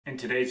In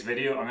today's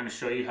video, I'm going to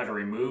show you how to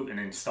remove and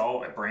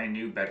install a brand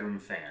new bedroom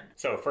fan.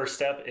 So first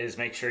step is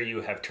make sure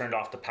you have turned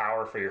off the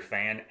power for your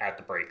fan at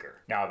the breaker.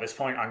 Now at this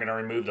point, I'm going to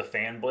remove the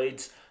fan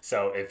blades.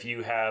 So if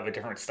you have a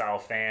different style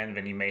fan,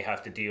 then you may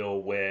have to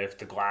deal with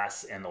the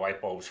glass and the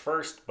light bulbs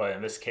first. But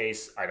in this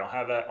case, I don't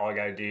have that. All I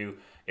got to do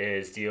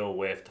is deal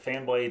with the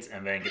fan blades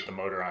and then get the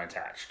motor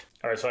unattached.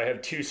 All right, so I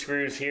have two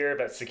screws here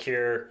that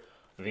secure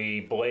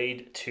the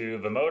blade to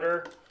the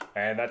motor,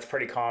 and that's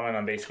pretty common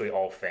on basically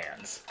all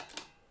fans.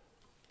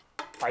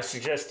 I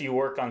suggest you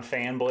work on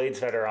fan blades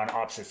that are on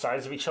opposite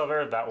sides of each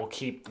other. That will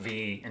keep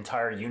the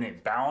entire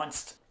unit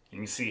balanced. You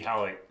can see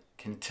how it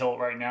can tilt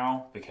right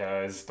now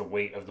because the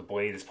weight of the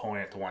blade is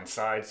pulling it to one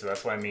side. So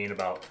that's what I mean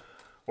about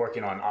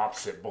working on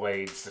opposite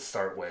blades to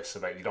start with, so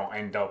that you don't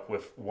end up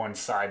with one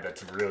side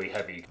that's really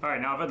heavy. All right,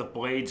 now that the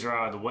blades are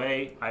out of the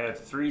way, I have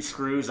 3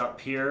 screws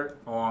up here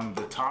along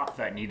the top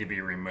that need to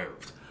be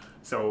removed.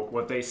 So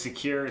what they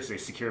secure is they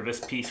secure this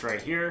piece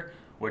right here,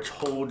 which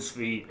holds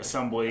the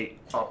assembly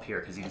up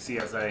here, because you can see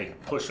as I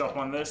push up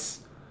on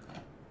this,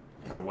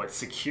 what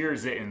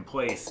secures it in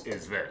place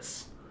is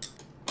this.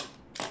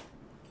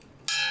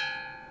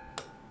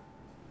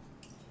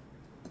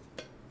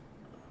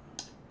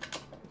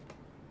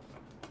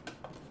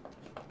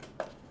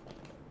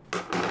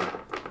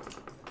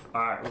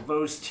 Alright, with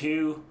those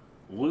two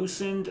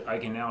loosened, I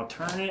can now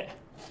turn it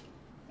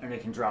and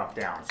it can drop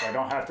down. So I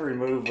don't have to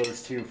remove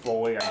those two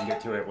fully, I can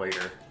get to it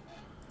later.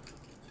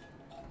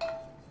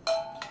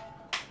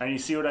 And you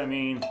see what I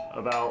mean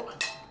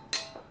about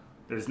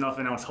there's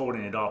nothing else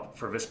holding it up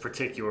for this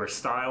particular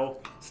style.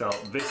 So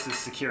this is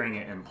securing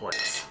it in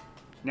place.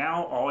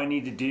 Now all I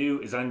need to do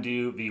is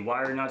undo the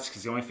wire nuts,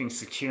 because the only thing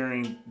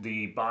securing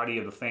the body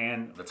of the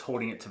fan that's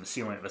holding it to the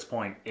ceiling at this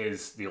point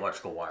is the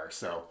electrical wire.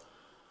 So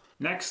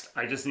next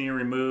I just need to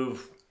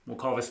remove, we'll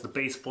call this the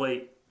base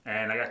plate.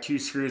 And I got 2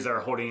 screws that are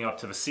holding it up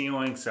to the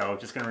ceiling. So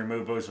just gonna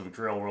remove those with a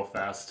drill real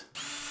fast.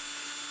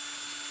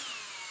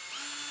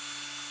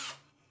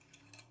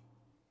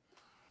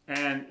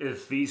 And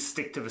if these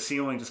stick to the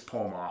ceiling, just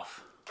pull them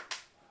off.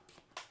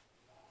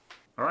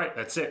 All right,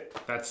 that's it.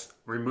 That's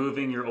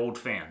removing your old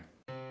fan.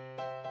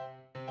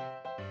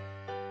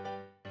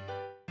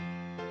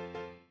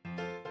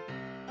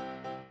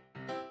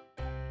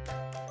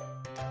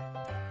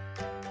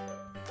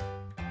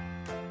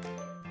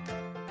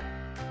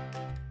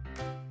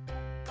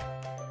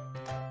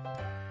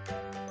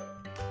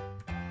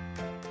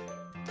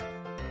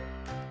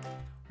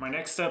 My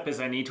next step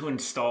is I need to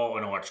install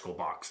an electrical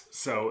box.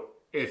 So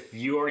if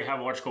you already have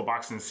an electrical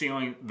box in the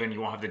ceiling, then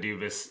you won't have to do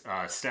this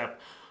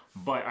step.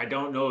 But I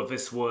don't know if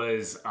this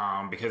was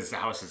because the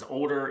house is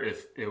older,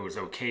 if it was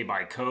okay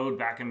by code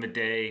back in the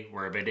day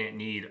where they didn't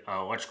need an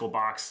electrical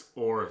box,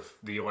 or if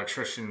the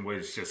electrician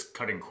was just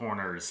cutting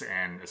corners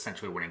and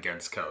essentially went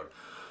against code.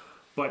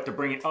 But to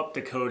bring it up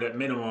to code at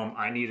minimum,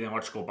 I need an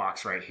electrical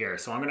box right here.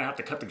 So I'm gonna have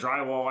to cut the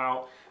drywall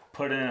out,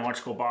 put in an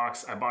electrical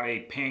box. I bought a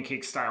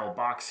pancake style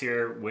box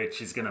here,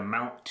 which is gonna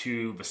mount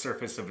to the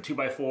surface of a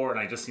 2x4, and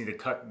I just need to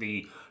cut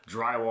the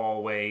drywall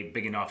away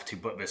big enough to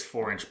put this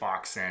 4-inch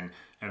box in,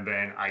 and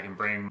then I can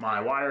bring my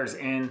wires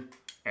in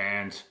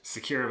and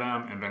secure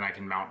them, and then I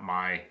can mount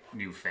my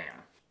new fan.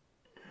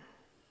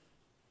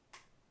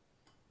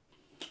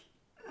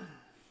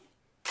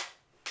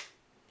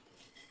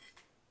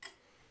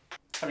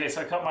 Okay,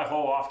 so I cut my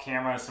hole off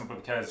camera simply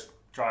because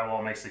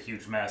drywall makes a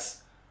huge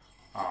mess.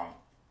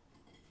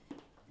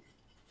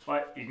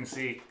 But you can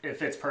see it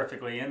fits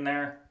perfectly in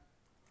there.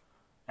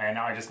 And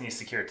now I just need to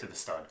secure it to the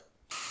stud.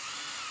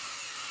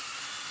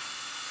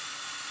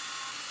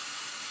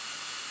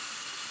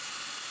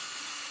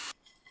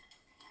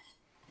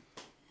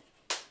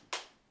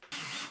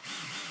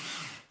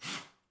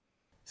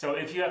 So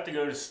if you have to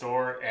go to the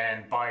store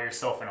and buy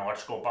yourself an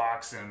electrical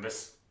box, in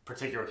this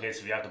particular case,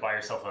 if you have to buy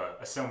yourself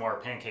a similar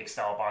pancake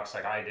style box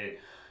like I did,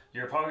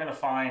 you're probably going to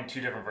find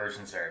 2 different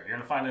versions there. You're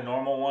going to find a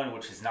normal one,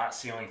 which is not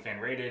ceiling fan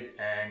rated,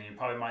 and you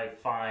probably might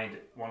find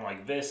one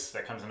like this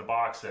that comes in a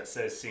box that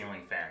says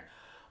ceiling fan.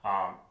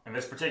 In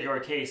this particular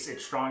case,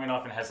 it's strong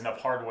enough and has enough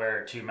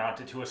hardware to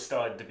mount it to a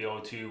stud to be able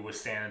to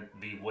withstand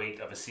the weight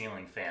of a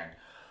ceiling fan.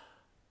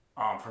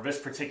 For this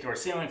particular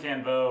ceiling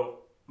fan though,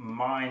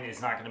 mine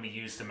is not going to be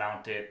used to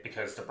mount it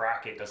because the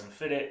bracket doesn't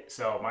fit it.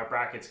 So my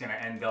bracket's going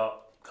to end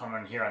up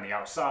coming here on the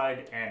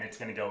outside, and it's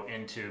going to go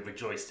into the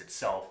joist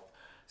itself.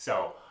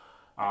 So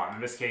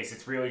in this case,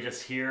 it's really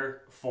just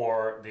here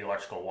for the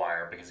electrical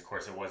wire, because of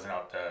course it wasn't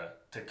up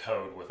to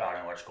code without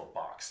an electrical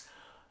box.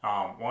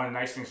 One of the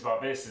nice things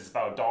about this is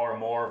about $1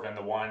 more than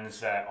the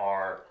ones that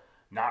are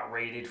not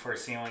rated for a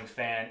ceiling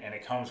fan, and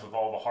it comes with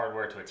all the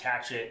hardware to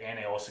attach it, and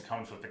it also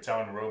comes with its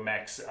own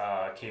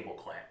Romex cable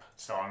clamp.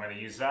 So I'm going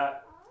to use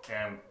that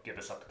and get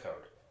this up to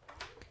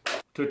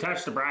code. To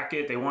attach the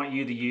bracket, they want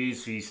you to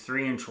use these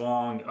 3-inch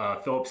long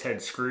Phillips head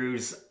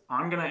screws.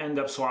 I'm gonna end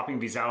up swapping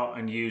these out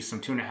and use some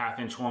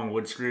 2.5-inch long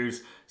wood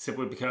screws,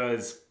 simply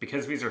because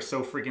these are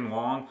so freaking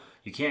long,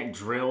 you can't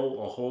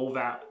drill a hole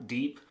that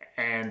deep,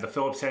 and the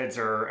Phillips heads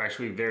are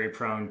actually very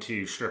prone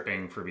to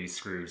stripping for these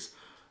screws.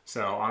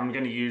 So I'm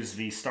going to use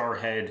the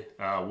Starhead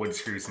wood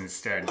screws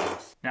instead.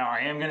 Now I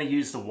am going to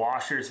use the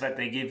washers that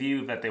they give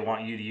you that they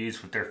want you to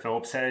use with their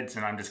Phillips heads,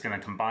 and I'm just going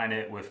to combine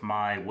it with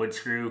my wood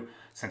screw.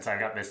 Since I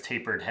got this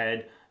tapered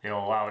head,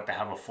 it'll allow it to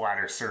have a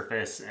flatter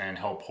surface and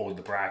help hold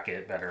the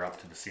bracket better up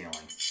to the ceiling.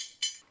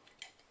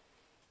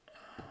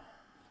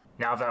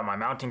 Now that my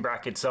mounting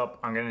bracket's up,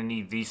 I'm going to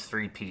need these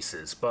 3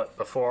 pieces. But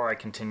before I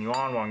continue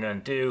on, what I'm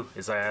going to do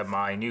is I have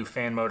my new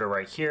fan motor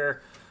right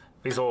here.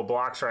 These little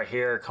blocks right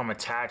here come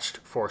attached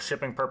for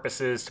shipping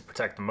purposes to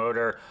protect the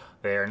motor.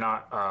 They are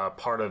not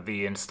part of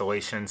the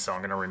installation, so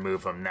I'm going to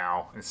remove them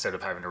now instead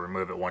of having to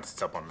remove it once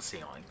it's up on the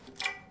ceiling.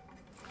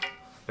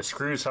 The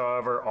screws,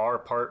 however, are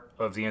part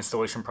of the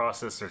installation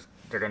process.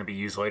 They're going to be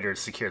used later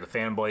to secure the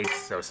fan blades,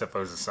 so set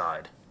those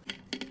aside.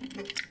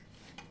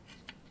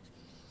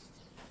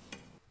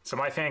 So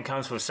my fan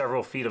comes with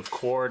several feet of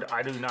cord.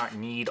 I do not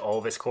need all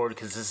this cord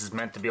because this is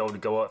meant to be able to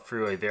go up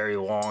through a very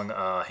long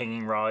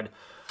hanging rod.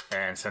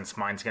 And since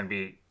mine's going to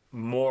be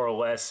more or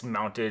less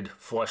mounted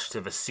flush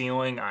to the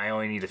ceiling, I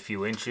only need a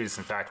few inches.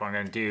 In fact, what I'm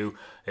going to do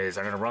is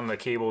I'm going to run the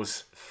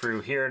cables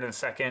through here in a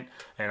second,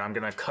 and I'm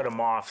going to cut them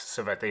off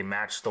so that they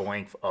match the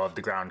length of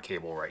the ground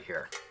cable right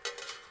here.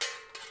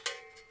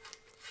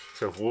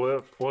 So if we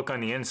look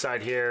on the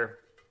inside here,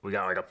 we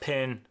got like a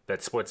pin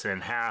that splits it in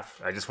half.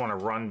 I just want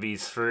to run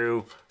these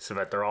through so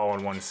that they're all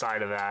on one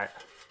side of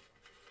that.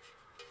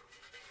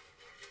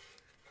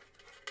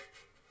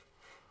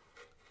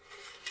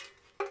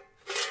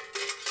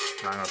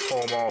 I'm going to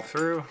pull them all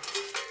through.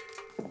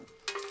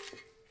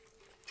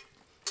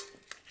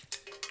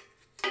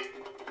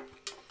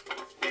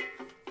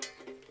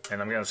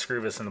 And I'm going to screw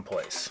this into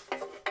place.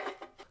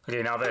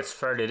 Okay, now that's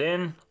threaded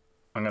in,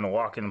 I'm going to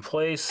lock it in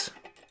place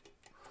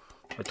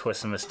by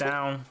twisting this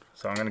down.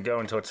 So I'm going to go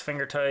until it's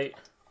finger tight.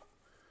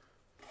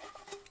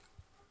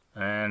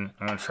 And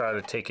I'm going to try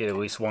to take it at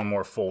least one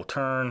more full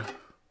turn.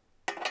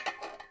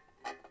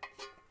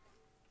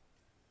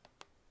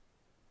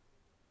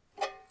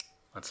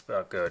 That's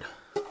about good.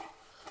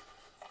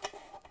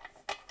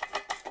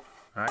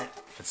 Alright,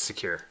 it's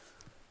secure.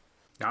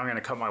 Now I'm going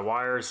to cut my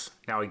wires.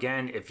 Now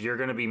again, if you're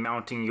going to be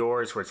mounting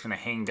yours where it's going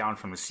to hang down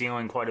from the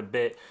ceiling quite a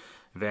bit,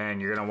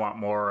 then you're going to want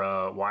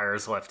more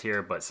wires left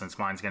here, but since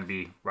mine's going to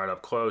be right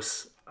up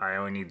close, I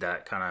only need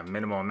that kind of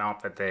minimum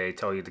amount that they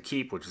tell you to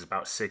keep, which is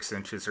about 6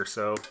 inches or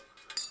so.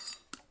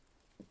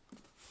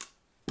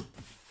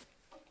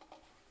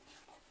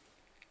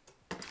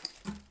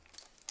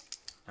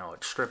 Now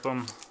let's strip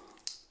them.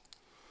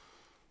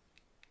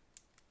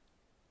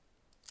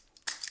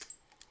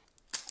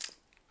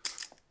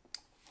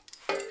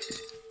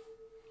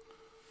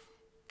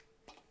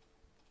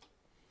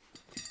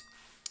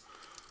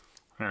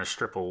 I'm going to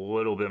strip a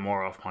little bit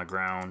more off my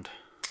ground.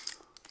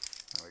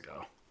 There we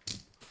go.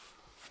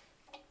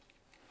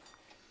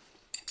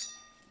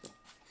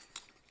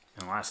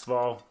 And last of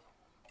all,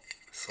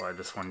 slide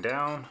this one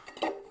down.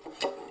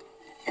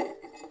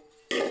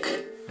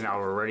 And now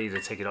we're ready to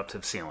take it up to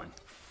the ceiling.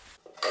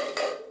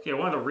 Okay,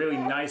 one of the really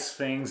nice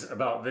things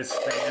about this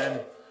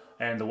fan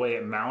and the way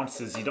it mounts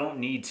is you don't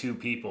need 2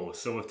 people.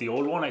 So with the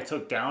old one I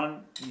took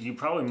down, you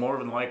probably more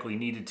than likely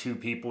needed 2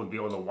 people to be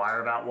able to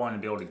wire that one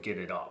and be able to get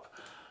it up.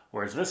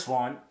 Whereas this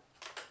one,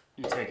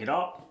 you take it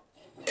up,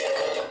 and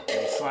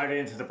you slide it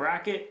into the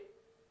bracket,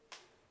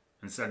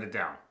 and set it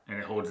down, and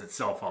it holds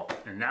itself up.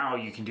 And now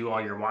you can do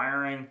all your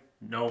wiring,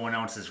 no one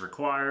else is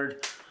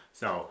required.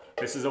 So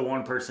this is a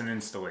 1-person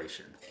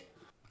installation.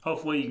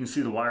 Hopefully you can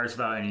see the wires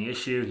without any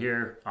issue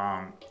here.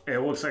 It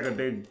looks like a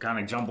big kind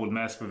of jumbled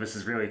mess, but this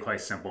is really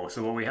quite simple.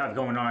 So what we have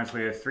going on is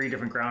we have 3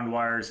 different ground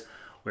wires.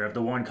 We have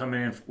the one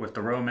coming in with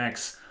the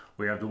Romex.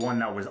 We have the one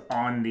that was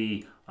on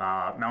the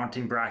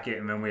mounting bracket,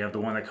 and then we have the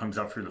one that comes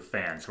up through the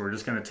fan. So we're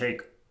just going to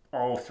take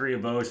all 3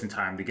 of those and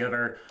tie them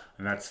together,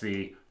 and that's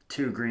the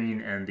 2 green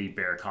and the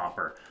bare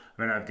copper.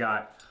 And then I've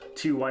got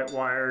 2 white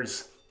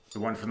wires, the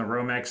one from the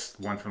Romex,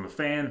 the one from the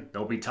fan.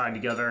 They'll be tied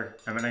together.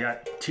 And then I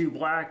got 2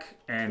 black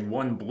and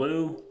 1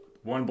 blue.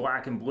 1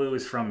 black and blue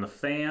is from the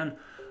fan,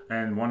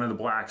 and one of the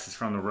blacks is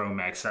from the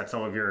Romex. That's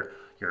all of your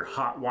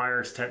hot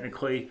wires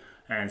technically.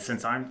 And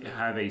since I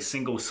have a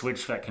single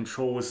switch that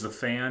controls the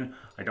fan,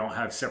 I don't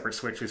have separate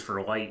switches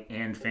for light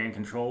and fan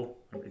control.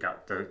 I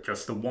got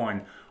just the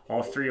one.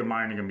 All 3 of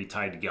mine are going to be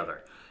tied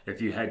together.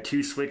 If you had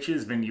 2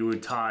 switches, then you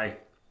would tie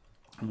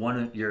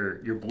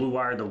your blue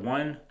wire to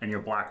one and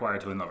your black wire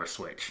to another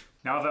switch.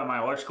 Now that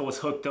my electrical is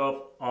hooked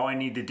up, all I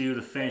need to do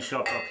to finish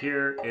up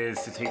here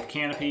is to take the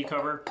canopy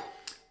cover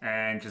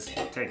and just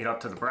take it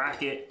up to the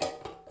bracket.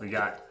 We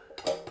got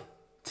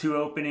 2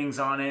 openings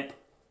on it,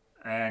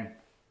 and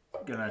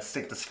gonna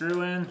stick the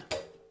screw in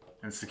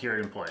and secure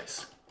it in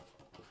place.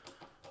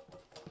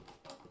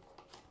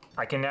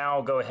 I can now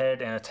go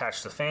ahead and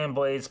attach the fan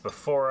blades.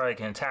 Before I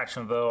can attach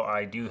them though,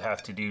 I do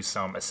have to do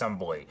some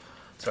assembly.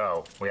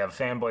 So we have a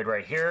fan blade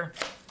right here.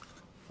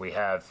 We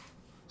have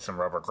some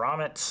rubber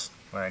grommets.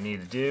 What I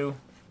need to do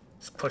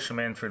is push them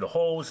in through the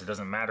holes. It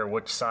doesn't matter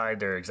which side,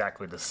 they're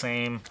exactly the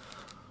same.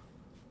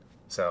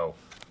 So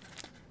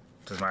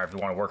Doesn't matter if you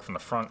want to work from the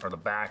front or the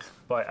back,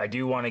 but I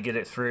do want to get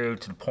it through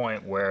to the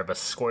point where the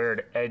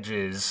squared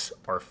edges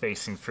are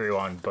facing through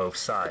on both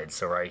sides.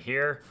 So right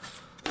here,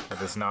 it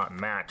does not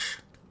match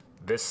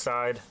this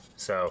side.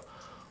 So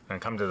I'm gonna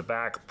come to the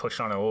back,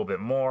 push on it a little bit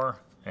more,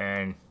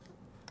 and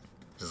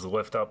just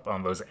lift up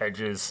on those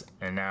edges.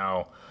 And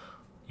now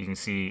you can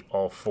see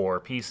all four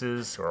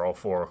pieces, or all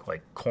four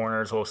like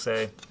corners, we'll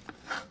say,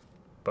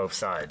 both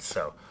sides.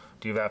 So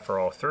do that for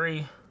all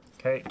three.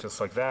 Okay,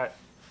 just like that.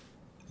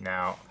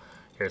 Now,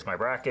 here's my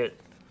bracket,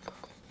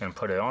 and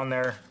put it on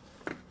there,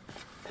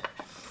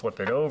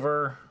 flip it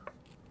over,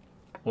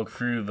 look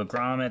through the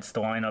grommets to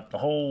line up the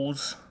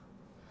holes.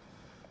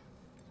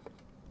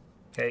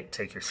 Okay,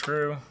 take your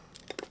screw.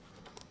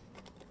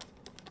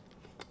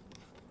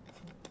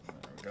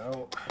 There we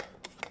go.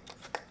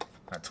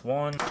 That's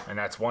one, and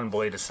that's one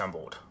blade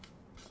assembled.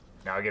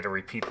 Now I get to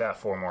repeat that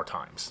 4 more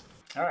times.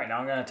 All right, now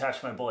I'm gonna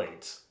attach my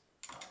blades.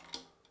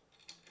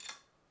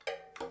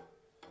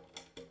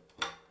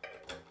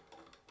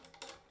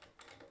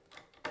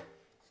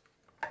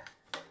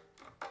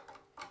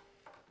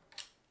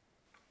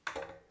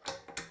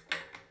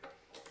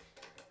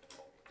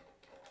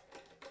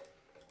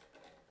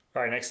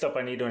 All right, next up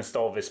I need to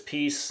install this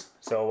piece.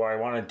 So what I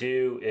want to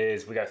do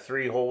is, we got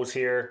 3 holes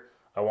here.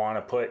 I want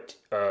to put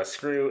a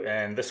screw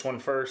in this one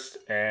first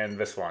and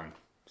this one.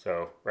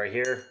 So right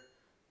here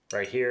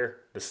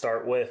to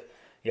start with.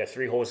 You got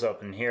 3 holes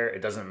up in here.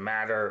 It doesn't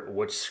matter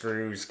which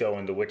screws go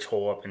into which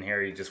hole up in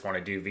here. You just want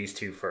to do these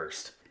 2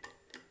 first.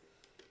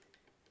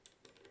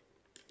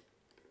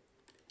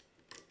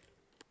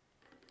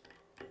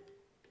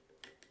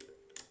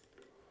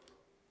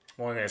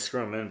 I'm only going to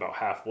screw them in about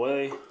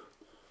halfway.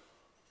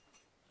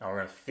 Now we're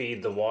going to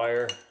feed the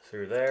wire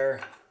through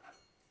there.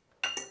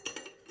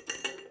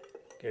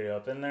 Get it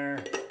up in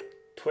there,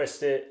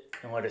 twist it,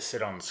 and let it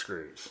sit on the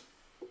screws.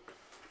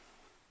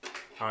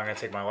 Now I'm going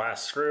to take my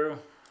last screw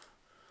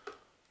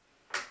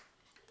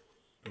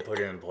and put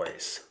it in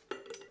place.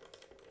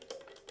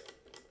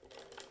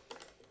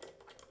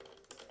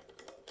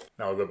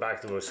 Now I'll go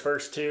back to those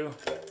first 2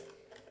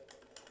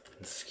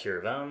 and secure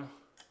them.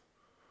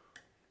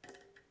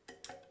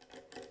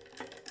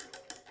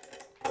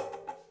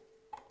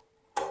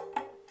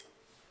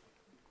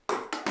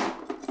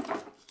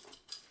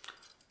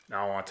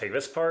 Now I want to take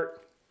this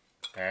part,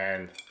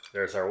 and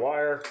there's our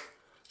wire.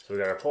 So we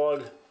got our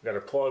plug,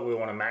 we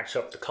want to match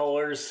up the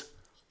colors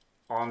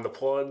on the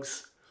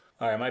plugs.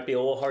 All right, it might be a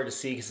little hard to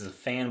see because the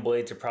fan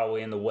blades are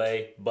probably in the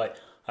way, but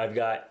I've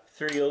got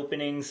 3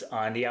 openings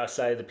on the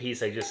outside of the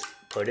piece I just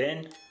put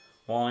in.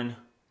 1,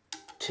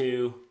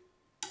 2,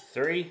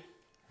 3.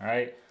 All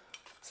right,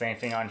 same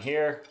thing on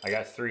here. I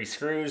got 3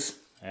 screws,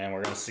 and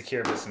we're going to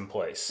secure this in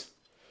place.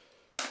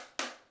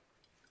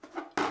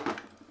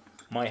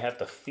 Might have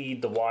to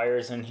feed the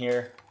wires in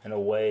here in a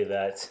way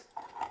that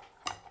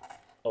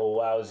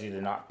allows you to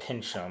not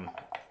pinch them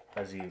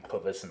as you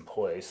put this in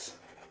place.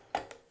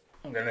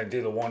 I'm gonna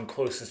do the one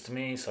closest to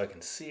me so I can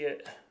see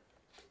it.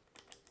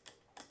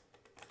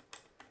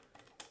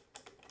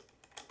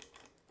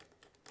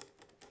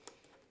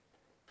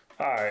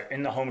 Alright,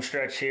 in the home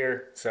stretch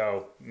here,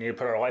 so we need to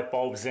put our light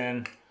bulbs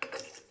in.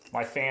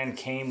 My fan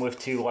came with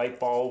 2 light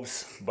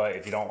bulbs, but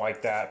if you don't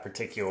like that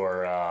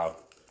particular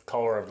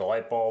color of the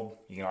light bulb,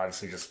 you can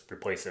obviously just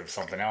replace it with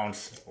something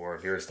else, or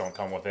if yours don't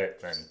come with it,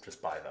 then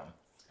just buy them.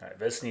 All right,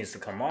 this needs to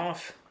come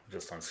off.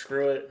 Just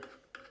unscrew it.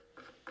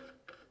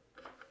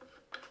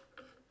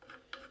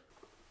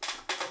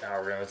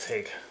 Now we're gonna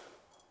take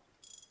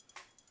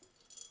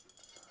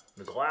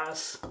the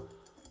glass,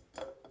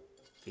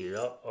 feed it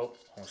up. Oh,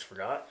 almost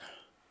forgot.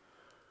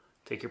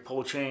 Take your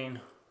pull chain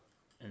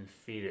and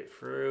feed it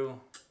through.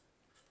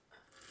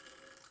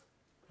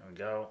 There we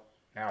go.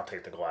 Now I'll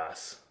take the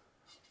glass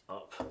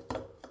up.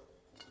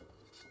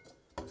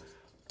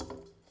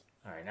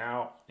 Alright,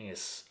 now you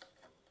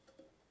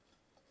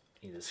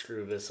need to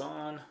screw this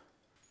on.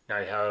 Now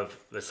you have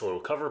this little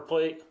cover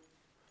plate,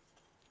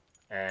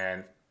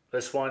 and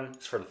this one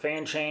is for the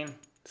fan chain,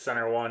 the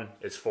center one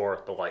is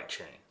for the light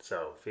chain.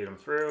 So feed them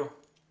through.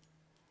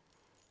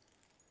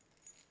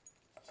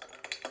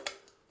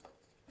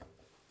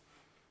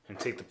 And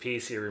take the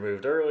piece you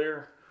removed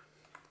earlier.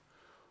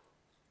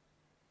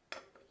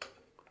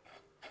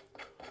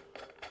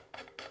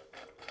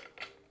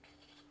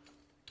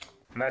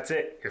 And that's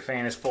it, your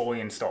fan is fully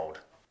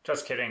installed.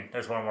 Just kidding,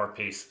 there's one more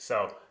piece.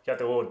 So you got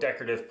the little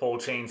decorative pull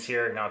chains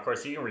here. Now of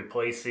course you can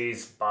replace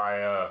these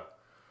by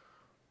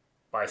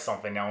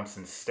something else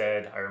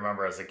instead. I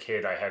remember as a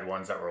kid I had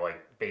ones that were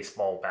like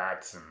baseball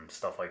bats and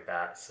stuff like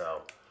that.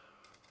 So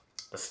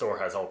the store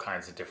has all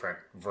kinds of different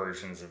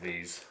versions of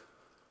these.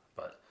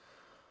 But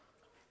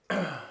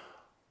so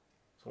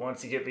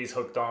once you get these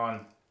hooked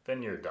on,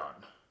 then you're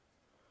done.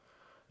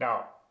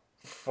 Now,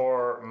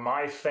 for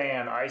my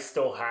fan, I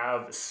still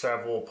have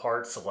several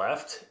parts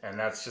left, and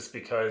that's just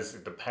because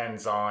it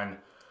depends on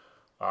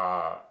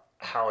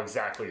how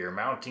exactly you're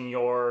mounting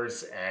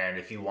yours, and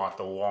if you want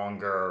the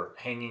longer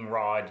hanging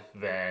rod,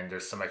 then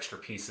there's some extra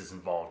pieces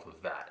involved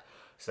with that.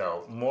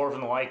 So more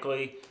than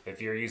likely, if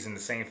you're using the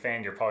same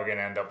fan, you're probably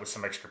gonna end up with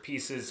some extra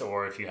pieces,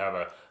 or if you have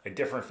a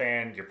different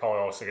fan, you're probably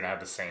also gonna have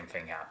the same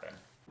thing happen.